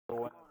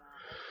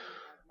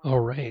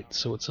Alright,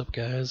 so what's up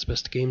guys,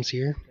 bestatgames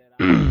here.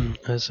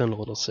 I sound a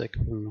little sick,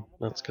 and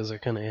that's because I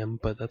kinda am,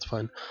 but that's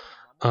fine.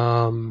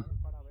 Um,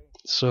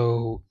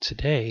 so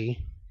today,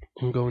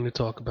 I'm going to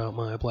talk about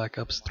my Black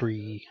Ops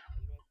 3,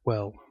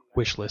 well,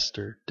 wish list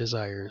or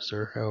desires,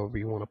 or however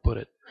you want to put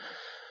it.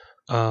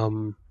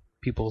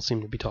 People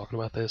seem to be talking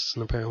about this,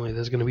 and apparently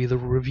there's going to be the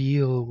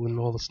reveal and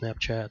all the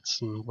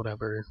Snapchats and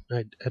whatever.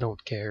 I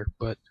don't care,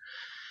 but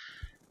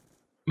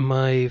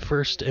my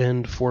first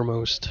and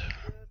foremost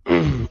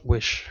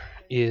wish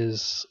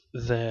is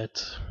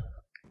that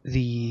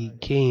the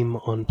game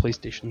on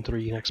PlayStation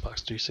 3 and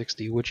Xbox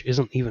 360, which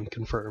isn't even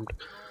confirmed,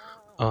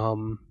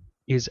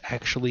 is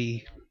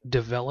actually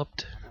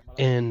developed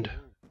and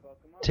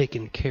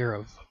taken care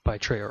of by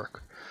Treyarch.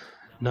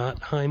 Not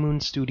High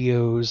Moon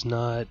Studios,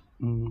 not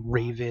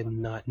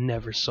Raven, not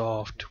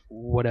Neversoft,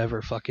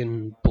 whatever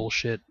fucking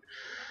bullshit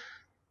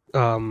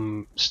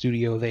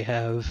studio they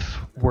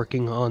have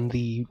working on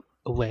the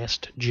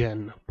last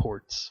gen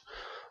ports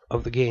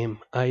of the game.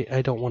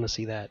 I don't want to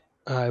see that.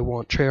 I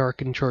want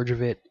Treyarch in charge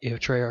of it. If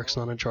Treyarch's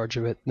not in charge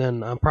of it,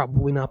 then I'm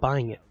probably not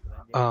buying it.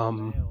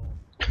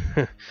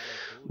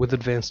 With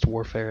Advanced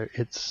Warfare,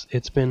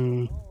 it's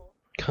been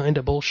kind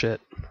of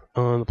bullshit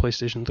on the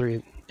PlayStation 3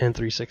 and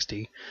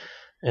 360.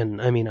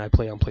 And I mean, I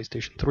play on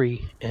PlayStation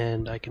 3,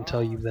 and I can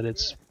tell you that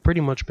it's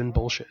pretty much been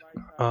bullshit.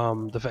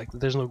 The fact that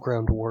there's no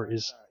ground war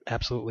is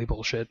absolutely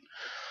bullshit.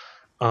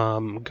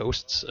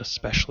 Ghosts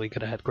especially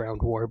could have had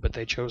ground war, but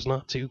they chose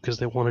not to because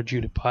they wanted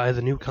you to buy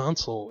the new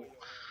console.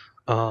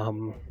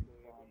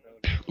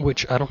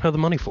 Which I don't have the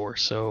money for,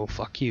 so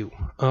fuck you.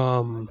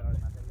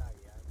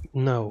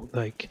 No,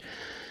 like,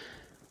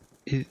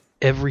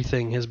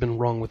 everything has been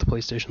wrong with the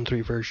PlayStation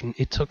 3 version.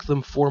 It took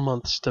them 4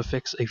 months to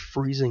fix a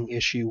freezing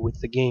issue with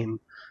the game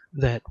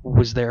that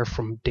was there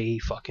from day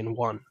fucking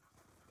one.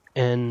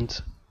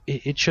 And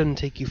it shouldn't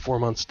take you 4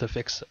 months to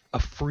fix a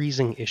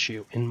freezing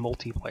issue in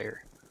multiplayer.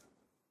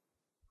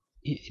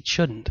 It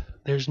shouldn't.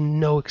 There's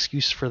no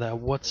excuse for that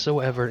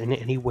whatsoever in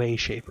any way,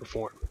 shape, or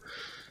form.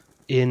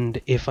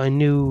 And if I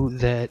knew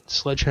that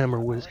Sledgehammer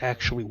was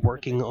actually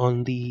working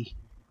on the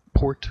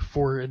port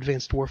for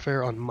Advanced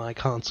Warfare on my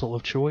console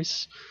of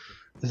choice,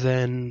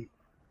 then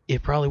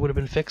it probably would have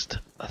been fixed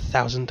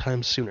 1,000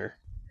 times sooner.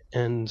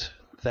 And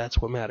that's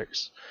what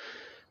matters.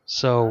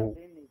 So,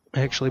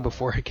 actually,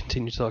 before I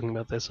continue talking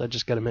about this, I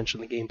just gotta mention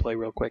the gameplay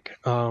real quick.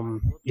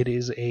 It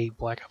is a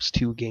Black Ops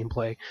 2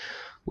 gameplay,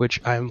 which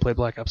I haven't played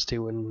Black Ops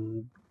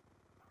 2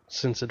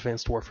 since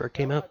Advanced Warfare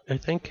came out, I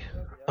think.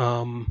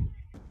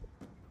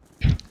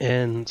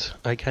 And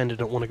I kinda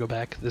don't want to go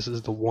back. This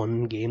is the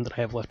one game that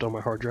I have left on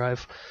my hard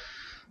drive.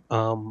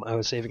 I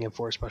was saving it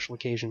for a special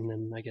occasion,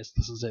 and I guess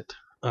this is it.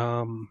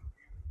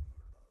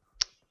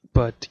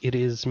 But it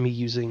is me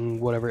using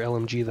whatever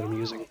LMG that I'm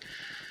using.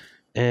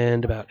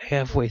 And about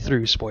halfway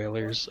through,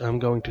 spoilers, I'm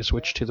going to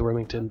switch to the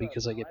Remington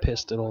because I get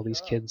pissed at all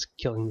these kids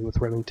killing me with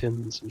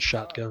Remingtons and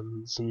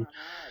shotguns and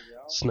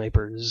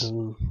snipers.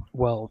 And,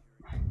 well,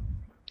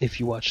 if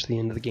you watch the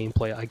end of the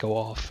gameplay, I go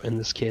off, and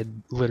this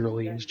kid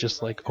literally is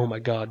just like, oh my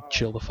god,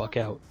 chill the fuck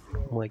out.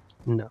 I'm like,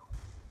 no.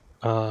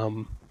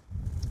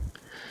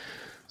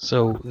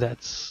 So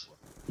that's...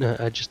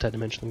 I just had to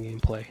mention the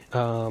gameplay.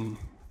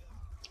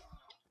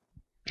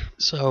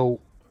 So,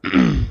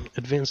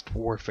 Advanced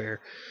Warfare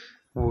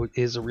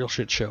is a real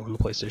shit show on the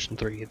PlayStation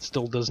 3. It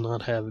still does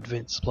not have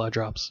advanced supply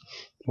drops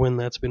when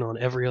that's been on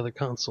every other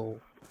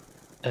console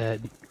that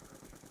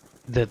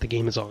the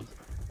game is on.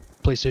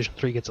 PlayStation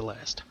 3 gets it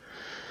last.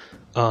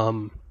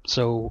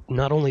 So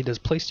not only does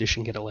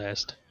PlayStation get it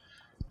last,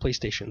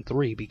 PlayStation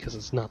 3, because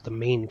it's not the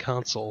main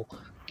console,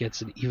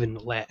 gets it even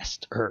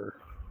last,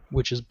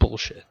 which is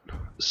bullshit.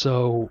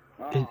 So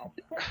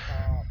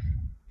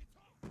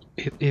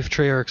if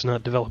Treyarch's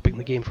not developing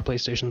the game for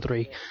PlayStation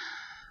 3,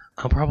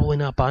 I'm probably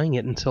not buying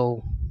it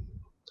until,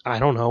 I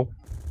don't know,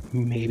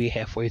 maybe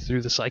halfway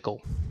through the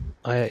cycle.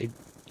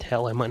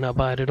 Hell, I might not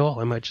buy it at all.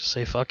 I might just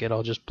say, fuck it,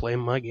 I'll just play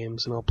my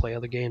games and I'll play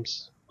other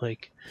games.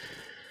 Like,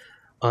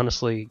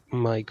 honestly,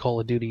 my Call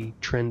of Duty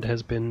trend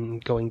has been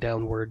going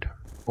downward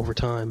over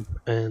time,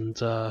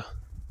 and,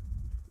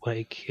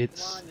 like,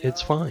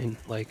 it's fine.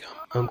 Like,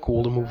 I'm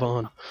cool to move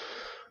on.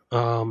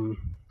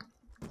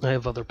 I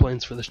have other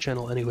plans for this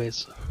channel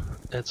anyways,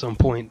 at some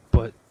point,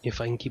 but if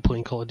I can keep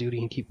playing Call of Duty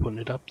and keep putting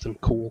it up, then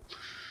cool.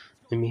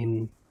 I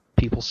mean,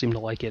 people seem to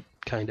like it,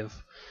 kind of,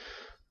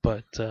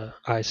 but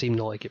I seem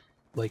to like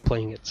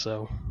playing it,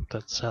 so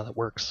that's how that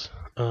works.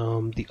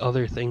 The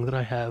other thing that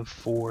I have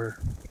for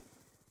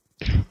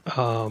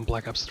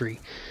Black Ops 3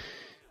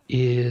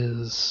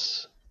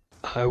 is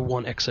I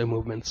want exo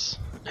movements,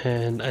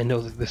 and I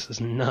know that this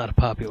is not a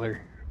popular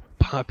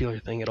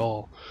thing at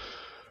all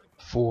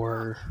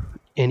for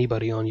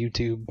anybody on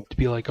YouTube to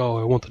be like, oh,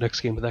 I want the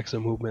next game with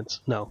exo movements.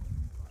 No.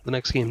 The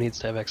next game needs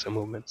to have exo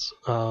movements.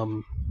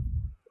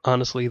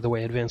 Honestly, the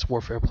way Advanced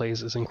Warfare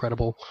plays is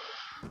incredible.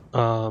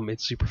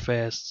 It's super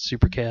fast,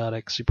 super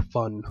chaotic, super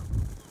fun.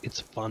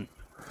 It's fun.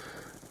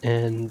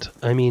 And,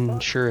 I mean,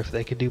 sure, if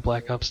they could do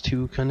Black Ops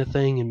 2 kind of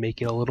thing and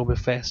make it a little bit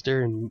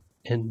faster and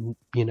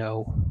you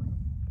know,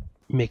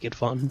 make it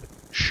fun,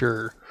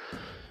 sure.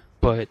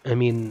 But, I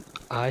mean,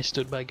 I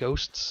stood by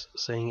Ghosts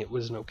saying it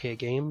was an okay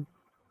game,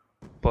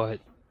 but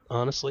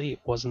honestly, it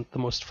wasn't the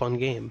most fun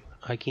game.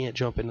 I can't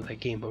jump into that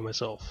game by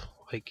myself.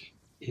 Like,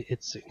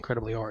 it's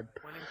incredibly hard.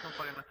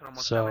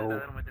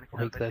 So,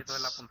 like,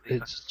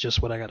 it's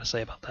just what I gotta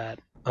say about that.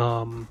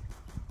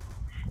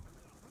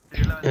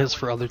 As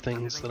for other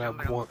things that I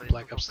would want in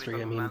Black Ops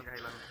 3, I mean,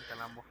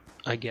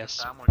 I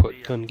guess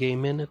put gun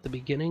game in at the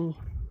beginning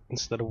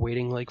instead of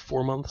waiting like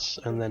 4 months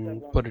and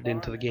then put it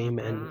into the game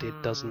and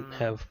it doesn't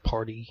have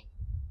party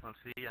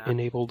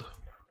enabled.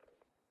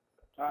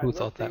 Who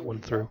thought that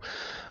one through?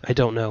 I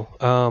don't know.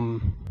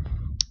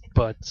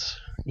 But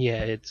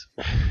yeah, it's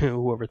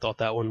whoever thought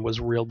that one was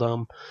real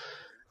dumb.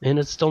 And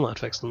it's still not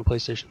fixed on the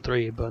PlayStation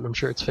 3, but I'm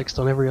sure it's fixed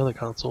on every other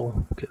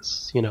console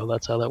because, you know,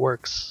 that's how that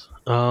works.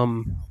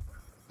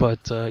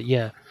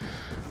 Yeah,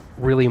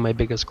 really my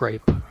biggest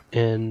gripe,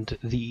 and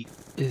the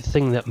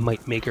thing that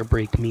might make or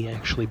break me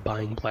actually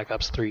buying Black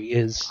Ops 3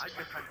 is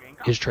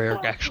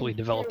Treyarch actually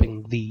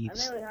developing the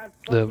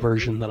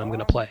version that I'm going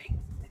to play.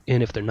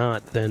 And if they're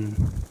not, then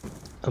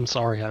I'm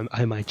sorry,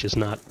 I might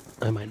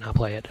not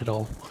play it at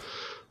all.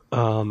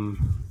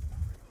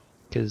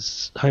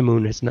 Because High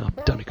Moon has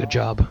not done a good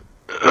job.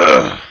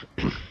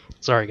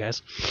 Sorry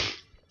guys.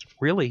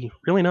 Really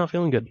not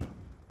feeling good.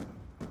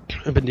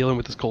 I've been dealing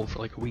with this cold for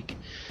like a week.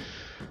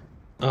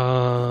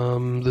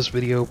 This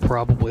video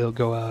probably will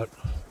go out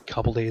a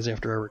couple days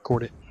after I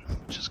record it,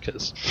 just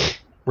because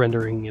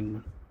rendering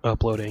and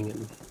uploading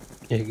and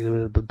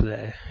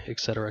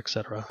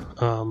etc.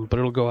 But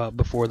it'll go out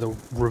before the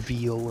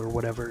reveal or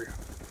whatever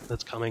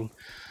that's coming.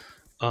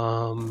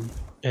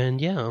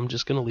 And yeah, I'm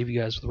just gonna leave you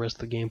guys with the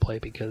rest of the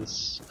gameplay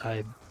because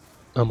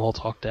I'm all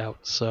talked out.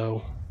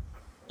 So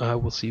I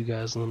will see you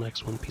guys in the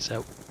next one. Peace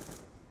out.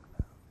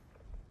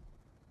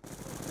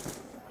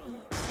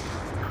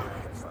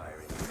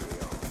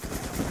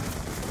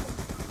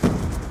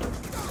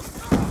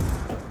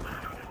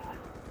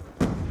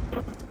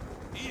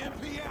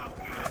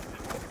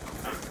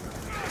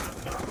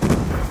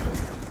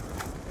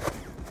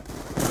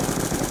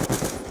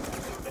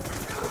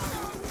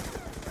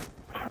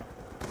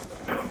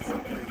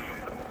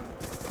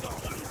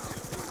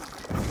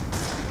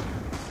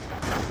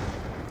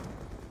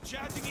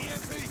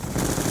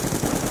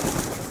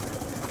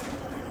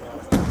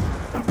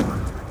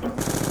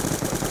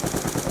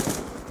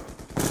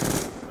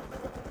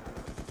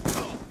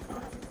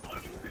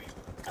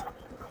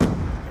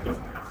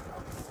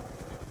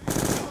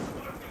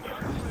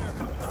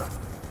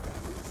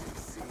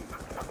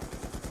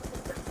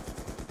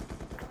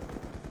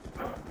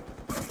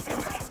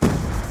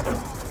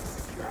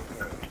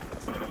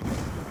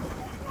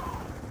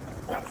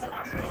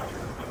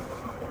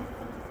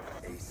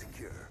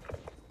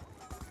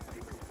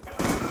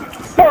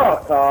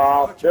 Fuck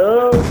off,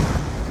 dude!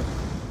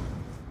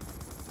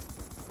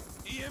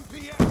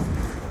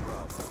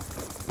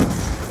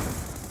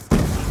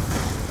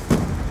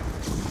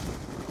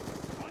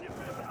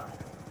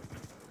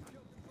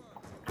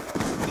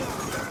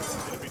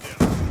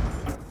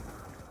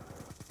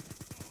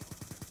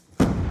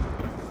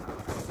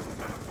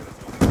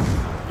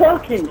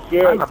 Fucking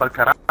shit! Anda pa'l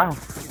carajo.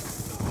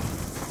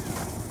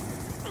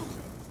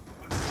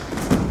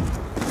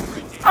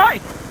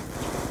 ¡Ay!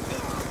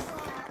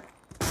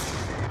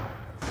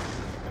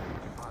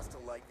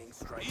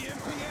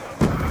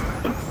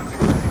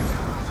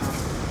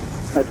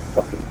 That's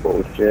fucking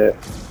bullshit.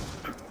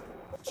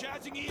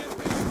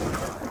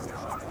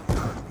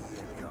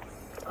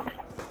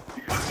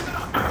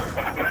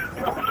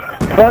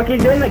 Fuck,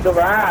 he's in the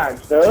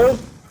garage, dude!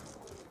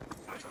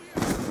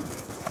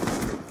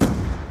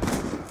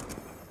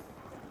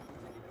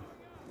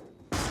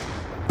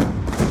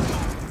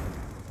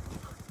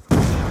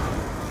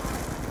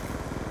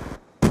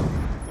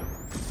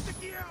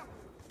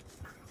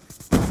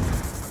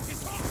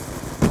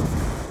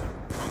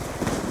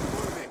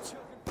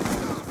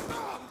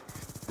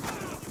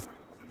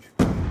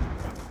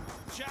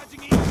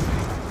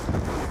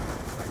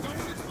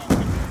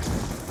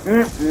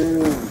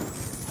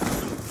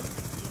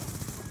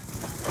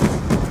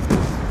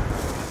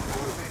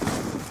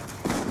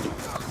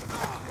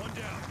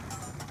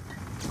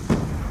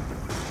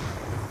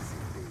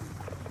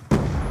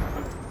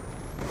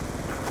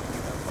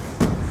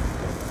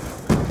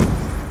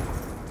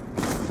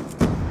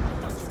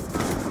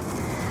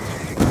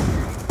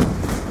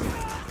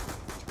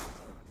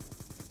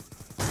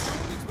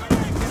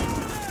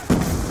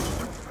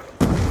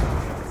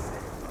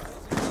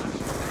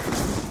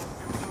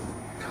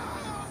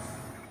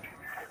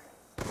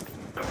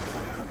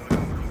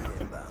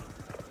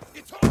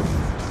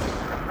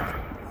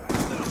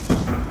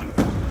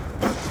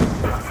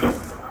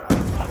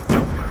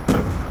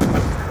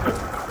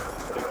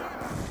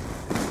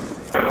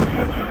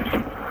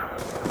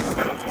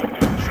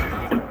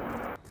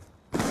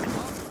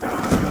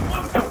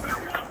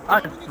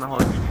 Ay, no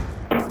jodas.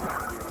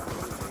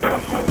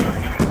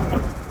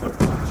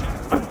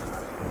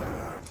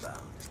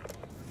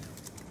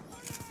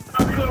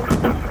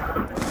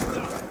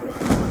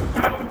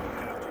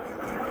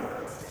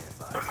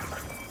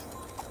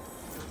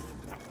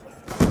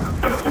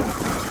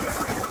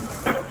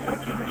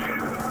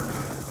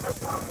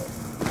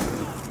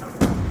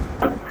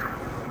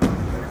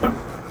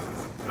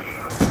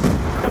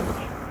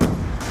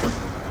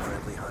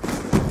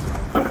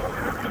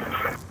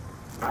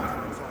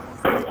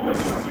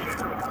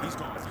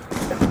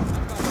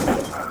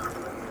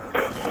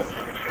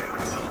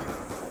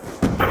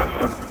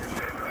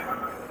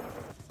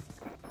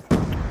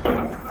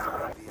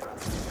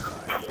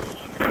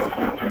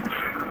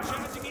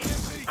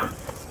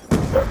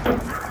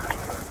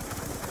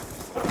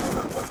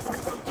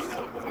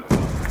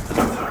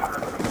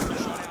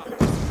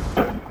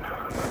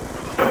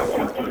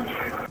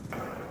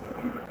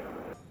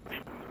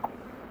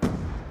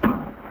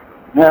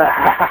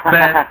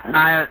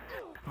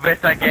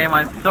 Besta game,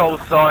 I'm so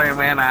sorry,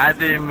 man. I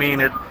didn't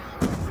mean it.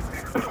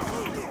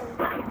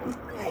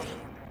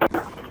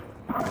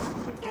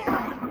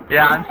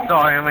 Yeah, I'm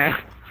sorry, man.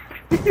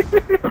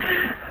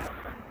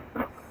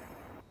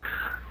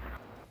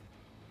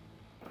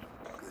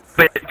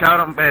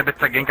 Cabrón,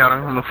 Besta game,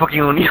 cabrón, me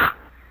fucking unió.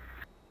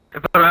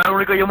 Pero era lo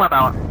único que yo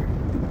mataba.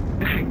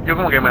 Yo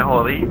como que me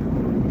jodí.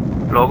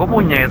 Loco,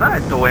 puñeta,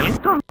 esto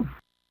Wellington.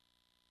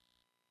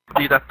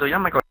 Titas tuyas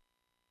me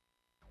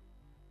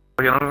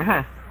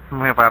cogieron,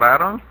 me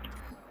pararon.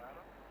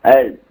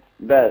 Hey,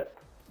 bet.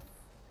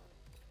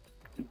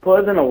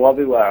 Put us in a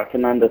lobby where I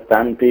can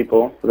understand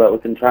people so that we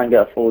can try and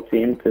get a full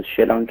team to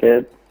shit on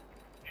kids.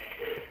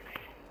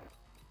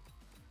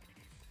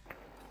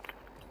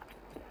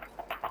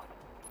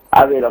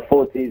 I mean, a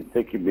full team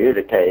to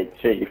communicate,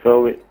 shit, you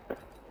feel me?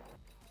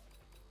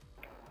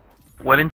 Wellington.